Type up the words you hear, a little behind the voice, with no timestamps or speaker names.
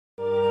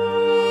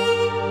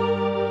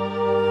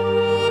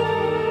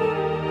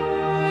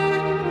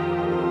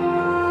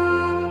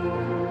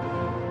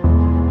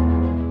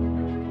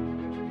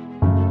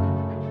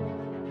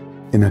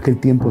En aquel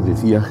tiempo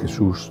decía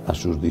Jesús a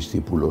sus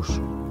discípulos: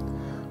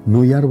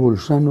 no hay árbol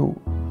sano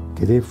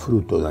que dé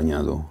fruto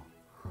dañado,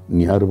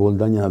 ni árbol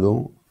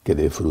dañado que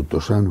dé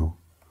fruto sano.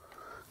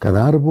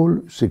 Cada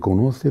árbol se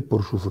conoce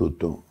por su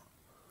fruto,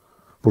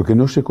 porque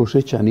no se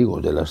cosechan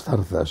higos de las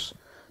zarzas,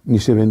 ni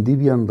se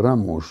vendivian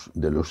ramos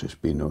de los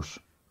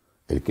espinos.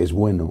 El que es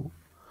bueno,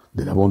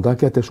 de la bondad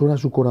que atesora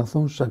su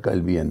corazón saca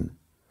el bien,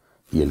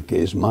 y el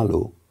que es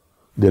malo,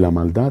 de la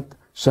maldad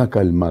saca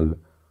el mal,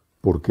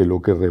 porque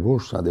lo que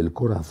rebosa del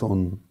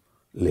corazón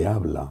le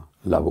habla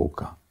la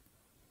boca.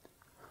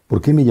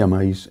 ¿Por qué me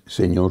llamáis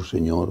Señor,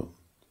 Señor,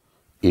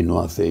 y no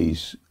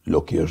hacéis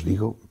lo que os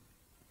digo?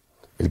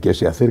 El que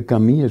se acerca a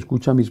mí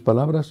escucha mis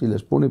palabras y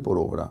las pone por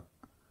obra.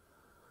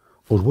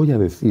 Os voy a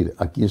decir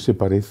a quién se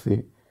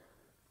parece: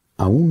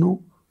 a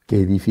uno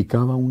que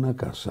edificaba una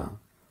casa,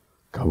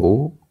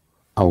 cavó,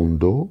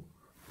 ahondó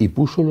y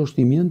puso los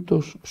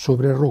cimientos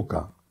sobre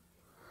roca.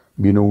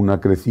 Vino una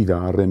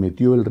crecida,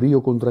 arremetió el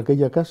río contra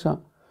aquella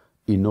casa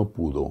y no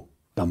pudo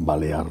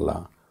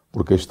tambalearla,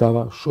 porque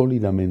estaba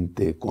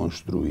sólidamente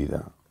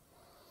construida.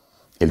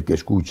 El que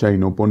escucha y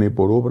no pone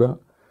por obra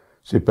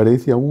se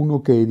parece a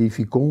uno que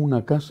edificó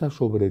una casa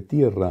sobre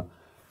tierra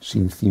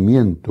sin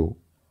cimiento.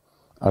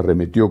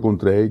 Arremetió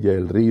contra ella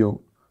el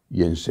río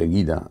y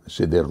enseguida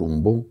se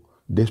derrumbó,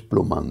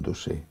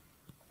 desplomándose.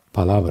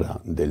 Palabra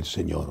del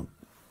Señor.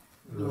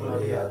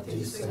 Gloria a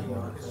ti,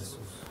 Señor Jesús.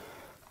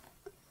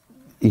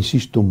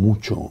 Insisto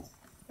mucho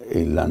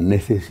en la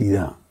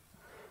necesidad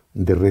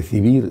de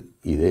recibir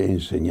y de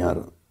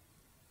enseñar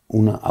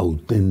una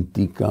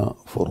auténtica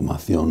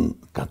formación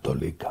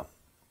católica.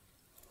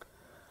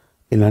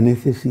 En la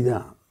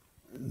necesidad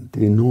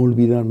de no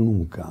olvidar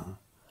nunca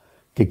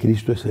que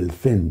Cristo es el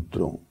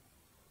centro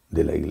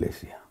de la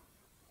Iglesia,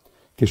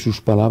 que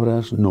sus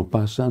palabras no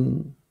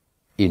pasan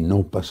y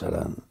no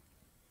pasarán,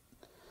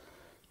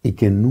 y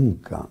que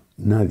nunca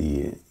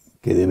nadie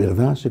que de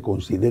verdad se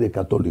considere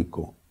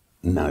católico,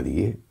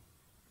 nadie,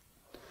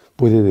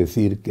 puede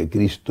decir que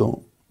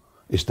Cristo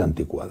está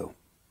anticuado,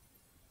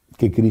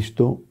 que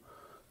Cristo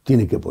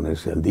tiene que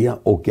ponerse al día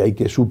o que hay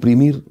que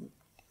suprimir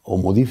o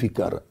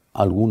modificar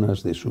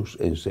algunas de sus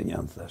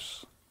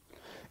enseñanzas.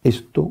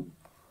 Esto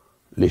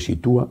le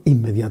sitúa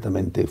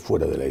inmediatamente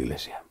fuera de la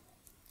Iglesia.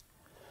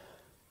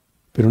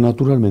 Pero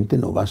naturalmente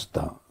no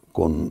basta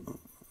con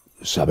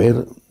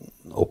saber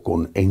o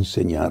con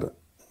enseñar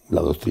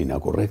la doctrina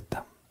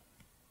correcta.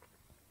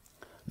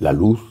 La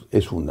luz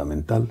es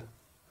fundamental.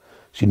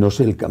 Si no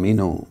sé el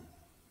camino,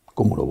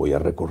 ¿cómo lo voy a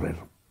recorrer?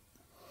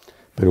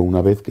 Pero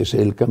una vez que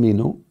sé el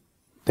camino,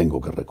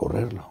 tengo que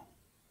recorrerlo.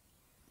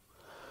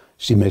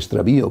 Si me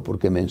extravío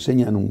porque me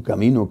enseñan un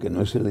camino que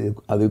no es el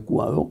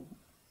adecuado,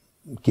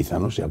 quizá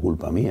no sea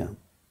culpa mía.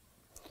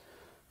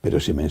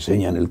 Pero si me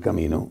enseñan el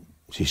camino,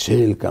 si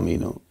sé el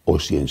camino o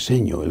si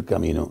enseño el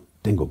camino,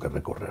 tengo que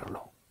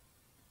recorrerlo.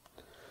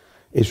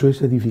 Eso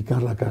es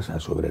edificar la casa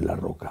sobre la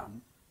roca.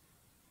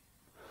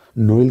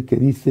 No el que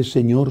dice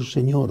Señor,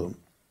 Señor,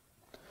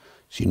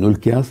 sino el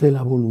que hace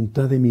la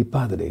voluntad de mi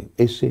Padre,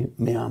 ese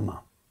me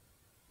ama.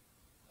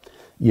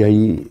 Y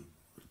ahí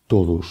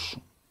todos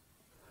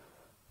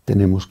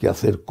tenemos que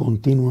hacer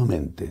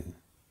continuamente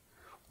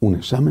un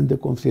examen de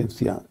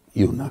conciencia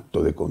y un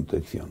acto de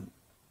contrición.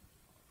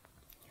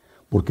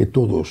 Porque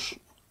todos,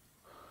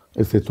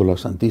 excepto la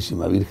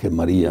Santísima Virgen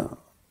María,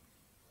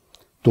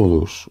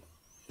 todos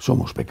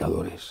somos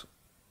pecadores.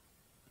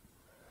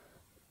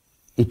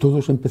 Y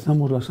todos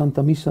empezamos la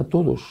Santa Misa,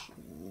 todos,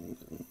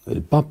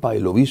 el Papa,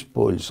 el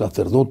Obispo, el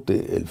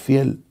sacerdote, el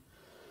fiel,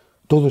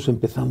 todos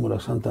empezamos la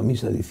Santa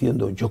Misa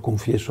diciendo: yo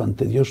confieso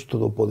ante Dios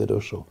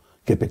Todopoderoso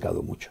que he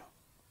pecado mucho.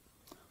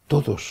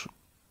 Todos.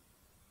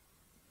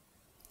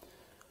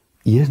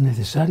 Y es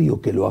necesario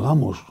que lo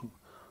hagamos,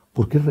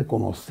 porque es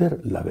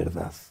reconocer la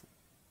verdad.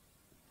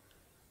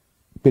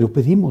 Pero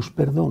pedimos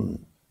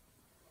perdón,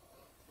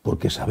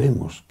 porque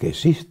sabemos que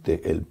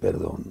existe el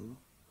perdón.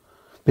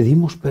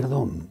 Pedimos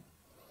perdón,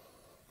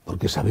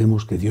 porque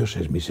sabemos que Dios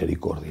es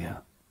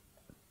misericordia.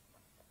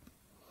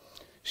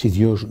 Si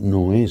Dios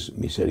no es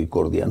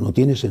misericordia, no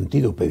tiene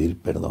sentido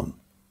pedir perdón.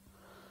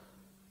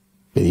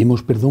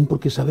 Pedimos perdón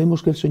porque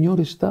sabemos que el Señor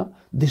está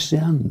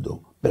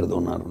deseando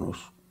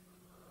perdonarnos.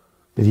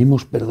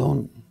 Pedimos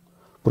perdón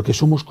porque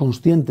somos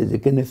conscientes de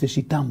que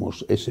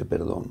necesitamos ese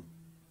perdón.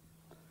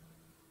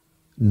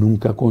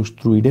 Nunca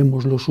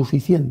construiremos lo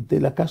suficiente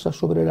la casa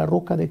sobre la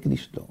roca de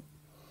Cristo.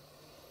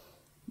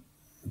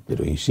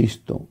 Pero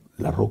insisto,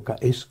 la roca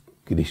es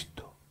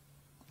Cristo.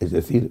 Es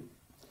decir,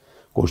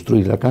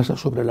 construir la casa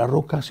sobre la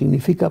roca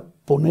significa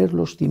poner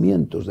los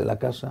cimientos de la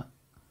casa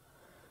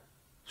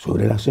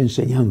sobre las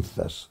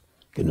enseñanzas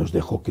que nos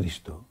dejó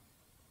Cristo.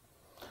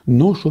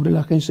 No sobre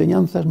las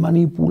enseñanzas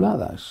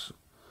manipuladas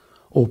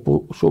o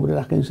sobre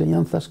las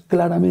enseñanzas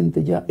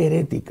claramente ya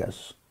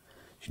heréticas,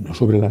 sino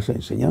sobre las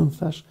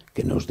enseñanzas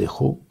que nos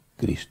dejó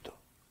Cristo.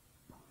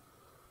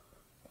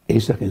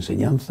 Esas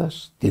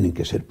enseñanzas tienen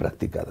que ser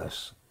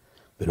practicadas,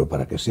 pero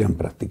para que sean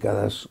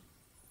practicadas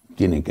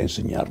tienen que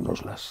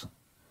enseñárnoslas.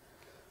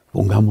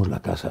 Pongamos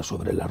la casa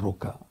sobre la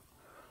roca.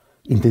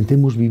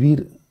 Intentemos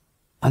vivir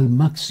al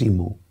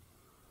máximo,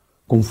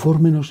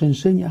 conforme nos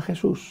enseña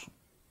Jesús.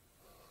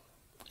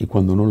 Y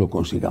cuando no lo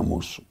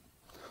consigamos,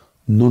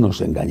 no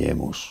nos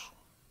engañemos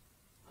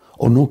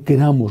o no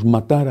queramos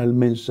matar al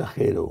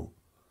mensajero,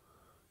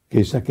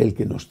 que es aquel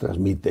que nos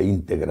transmite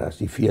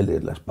íntegras y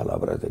fieles las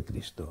palabras de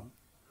Cristo.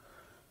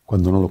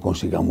 Cuando no lo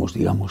consigamos,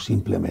 digamos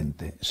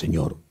simplemente: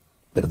 Señor,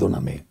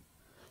 perdóname,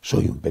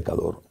 soy un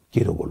pecador,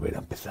 quiero volver a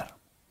empezar.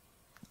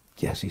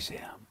 Que así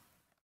sea.